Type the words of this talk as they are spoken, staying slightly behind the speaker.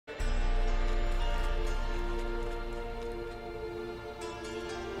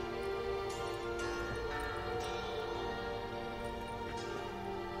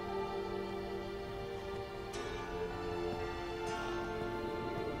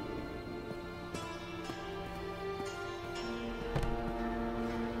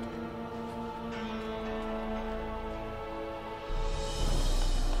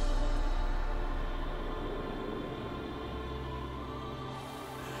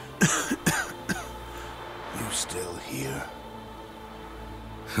You still here?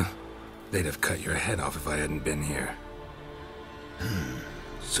 They'd have cut your head off if I hadn't been here.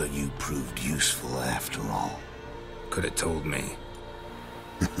 So you proved useful after all. Could have told me.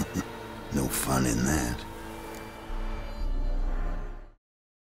 No fun in that.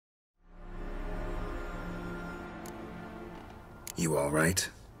 You all right?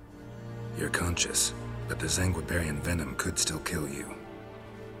 You're conscious, but the Zanguibarian venom could still kill you.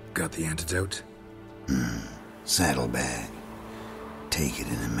 Got the antidote? Saddlebag. Take it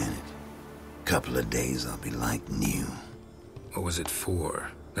in a minute. Couple of days I'll be like new. What was it for,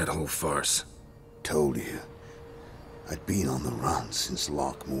 that whole farce? Told you. I'd been on the run since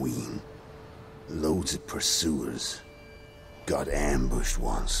Loch Muin. Loads of pursuers. Got ambushed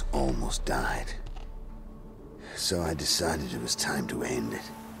once, almost died. So I decided it was time to end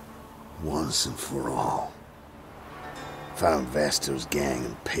it. Once and for all. Found Vestor's gang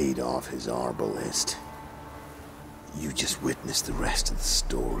and paid off his arbalist. You just witnessed the rest of the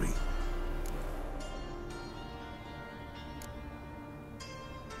story.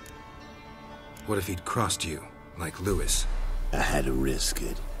 What if he'd crossed you, like Lewis? I had to risk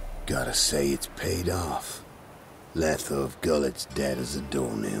it. Gotta say it's paid off. Letho of Gulet's dead as a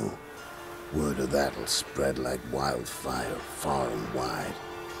doornail. Word of that'll spread like wildfire far and wide.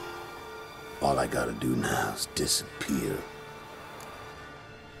 All I gotta do now is disappear.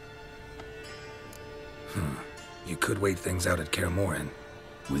 You could wait things out at Kaer Morhen.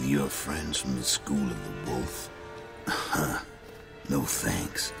 With your friends from the School of the Wolf? No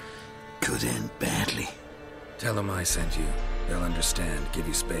thanks. Could end badly. Tell them I sent you. They'll understand, give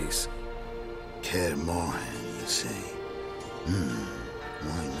you space. Kaer Morhen, you say?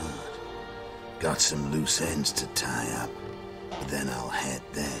 Why not? Got some loose ends to tie up, but then I'll head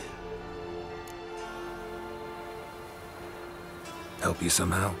there. Help you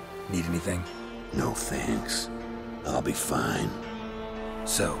somehow? Need anything? No thanks. I'll be fine.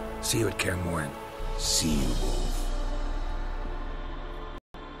 So, see you at Kaer Morhen. See you, Wolf.